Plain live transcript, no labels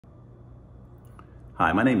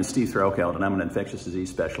Hi, my name is Steve Threlkeld, and I'm an infectious disease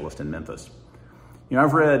specialist in Memphis.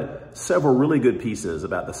 I've read several really good pieces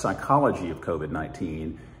about the psychology of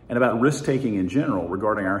COVID-19 and about risk-taking in general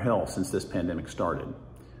regarding our health since this pandemic started.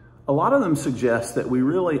 A lot of them suggest that we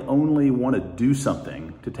really only want to do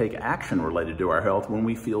something to take action related to our health when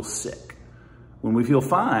we feel sick. When we feel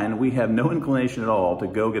fine, we have no inclination at all to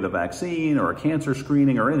go get a vaccine or a cancer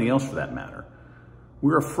screening or anything else for that matter.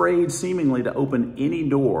 We're afraid seemingly to open any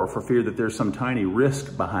door for fear that there's some tiny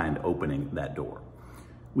risk behind opening that door.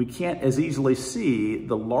 We can't as easily see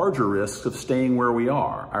the larger risks of staying where we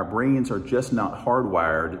are. Our brains are just not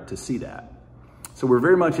hardwired to see that. So we're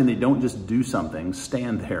very much in the don't just do something,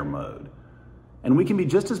 stand there mode. And we can be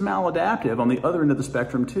just as maladaptive on the other end of the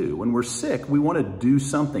spectrum too. When we're sick, we want to do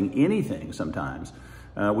something, anything sometimes.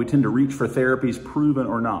 We tend to reach for therapies proven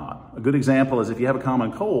or not. A good example is if you have a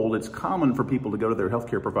common cold, it's common for people to go to their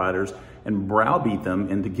healthcare providers and browbeat them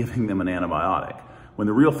into giving them an antibiotic, when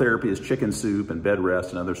the real therapy is chicken soup and bed rest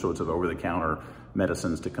and other sorts of over-the-counter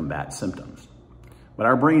medicines to combat symptoms. But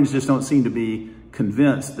our brains just don't seem to be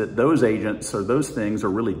convinced that those agents or those things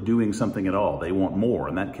are really doing something at all. They want more,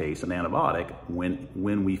 in that case, an antibiotic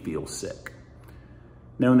when we feel sick.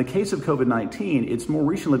 Now, in the case of COVID-19, it's more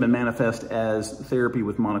recently been manifest as therapy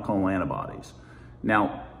with monoclonal antibodies.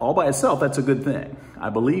 Now, all by itself, that's a good thing.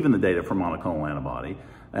 I believe in the data for monoclonal antibody,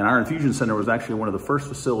 and our infusion center was actually one of the first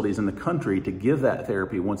facilities in the country to give that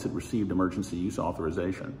therapy once it received emergency use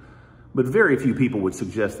authorization. But very few people would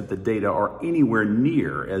suggest that the data are anywhere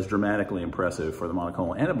near as dramatically impressive for the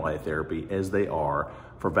monoclonal antibody therapy as they are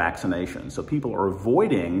for vaccination. So people are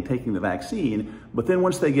avoiding taking the vaccine, but then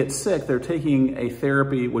once they get sick, they're taking a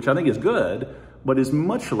therapy, which I think is good, but is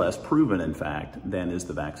much less proven, in fact, than is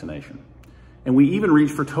the vaccination. And we even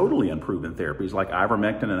reach for totally unproven therapies like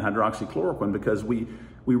ivermectin and hydroxychloroquine because we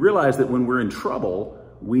realize that when we're in trouble,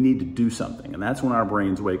 we need to do something. And that's when our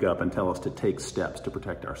brains wake up and tell us to take steps to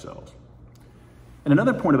protect ourselves. And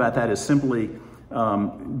another point about that is simply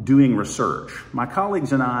doing research. My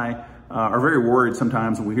colleagues and I are very worried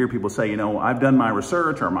sometimes when we hear people say, I've done my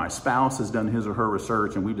research or my spouse has done his or her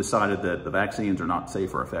research and we've decided that the vaccines are not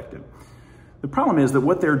safe or effective. The problem is that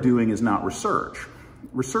what they're doing is not research.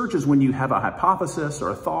 Research is when you have a hypothesis or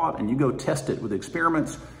a thought and you go test it with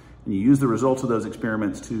experiments and you use the results of those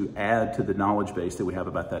experiments to add to the knowledge base that we have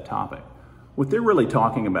about that topic. What they're really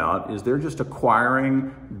talking about is they're just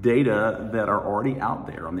acquiring data that are already out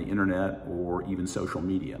there on the internet or even social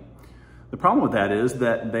media. The problem with that is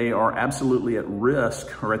that they are absolutely at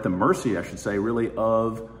risk, or at the mercy, I should say, really,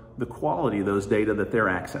 of the quality of those data that they're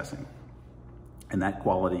accessing. And that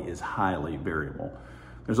quality is highly variable.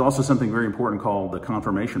 There's also something very important called the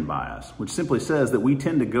confirmation bias, which simply says that we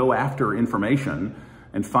tend to go after information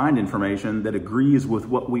and find information that agrees with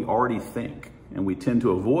what we already think. And we tend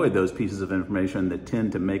to avoid those pieces of information that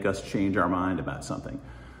tend to make us change our mind about something.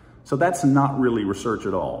 So that's not really research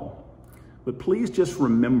at all. But please just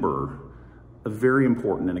remember a very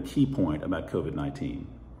important and a key point about COVID-19.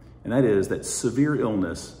 And that is that severe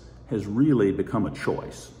illness has really become a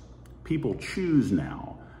choice. People choose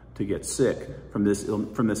now to get sick from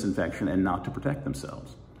this infection and not to protect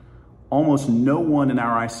themselves. Almost no one in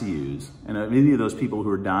our ICUs, and many of those people who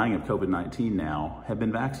are dying of COVID-19 now, have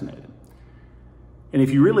been vaccinated. And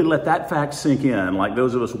if you really let that fact sink in, like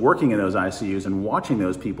those of us working in those ICUs and watching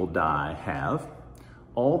those people die have,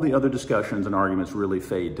 all the other discussions and arguments really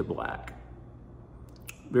fade to black.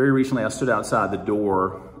 Very recently, I stood outside the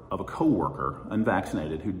door of a coworker,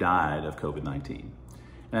 unvaccinated, who died of COVID-19.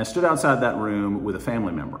 And I stood outside that room with a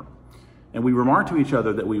family member. And we remarked to each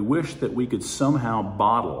other that we wished that we could somehow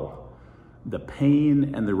bottle the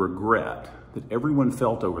pain and the regret that everyone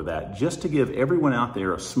felt over that, just to give everyone out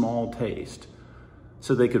there a small taste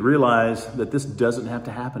so they could realize that this doesn't have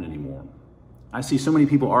to happen anymore. I see so many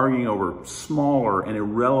people arguing over smaller and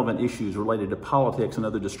irrelevant issues related to politics and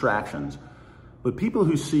other distractions. But people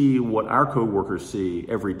who see what our coworkers see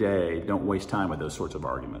every day don't waste time with those sorts of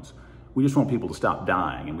arguments. We just want people to stop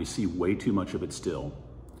dying, and we see way too much of it still.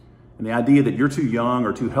 And the idea that you're too young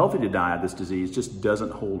or too healthy to die of this disease just doesn't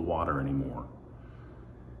hold water anymore.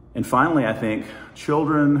 And finally, I think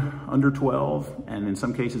children under 12, and in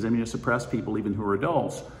some cases immunosuppressed people, even who are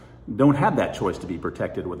adults, don't have that choice to be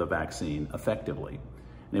protected with a vaccine effectively.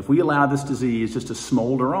 And if we allow this disease just to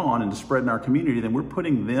smolder on and to spread in our community, then we're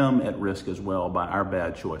putting them at risk as well by our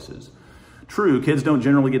bad choices. True, kids don't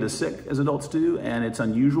generally get as sick as adults do, and it's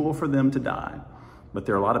unusual for them to die. But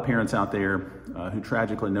there are a lot of parents out there who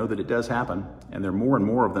tragically know that it does happen, and there are more and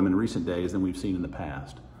more of them in recent days than we've seen in the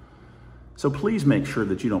past. So please make sure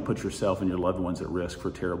that you don't put yourself and your loved ones at risk for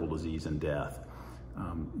terrible disease and death.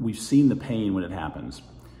 We've seen the pain when it happens.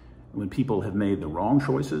 when people have made the wrong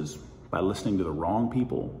choices by listening to the wrong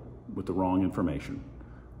people with the wrong information.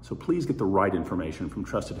 So please get the right information from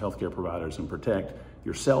trusted healthcare providers and protect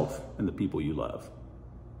yourself and the people you love.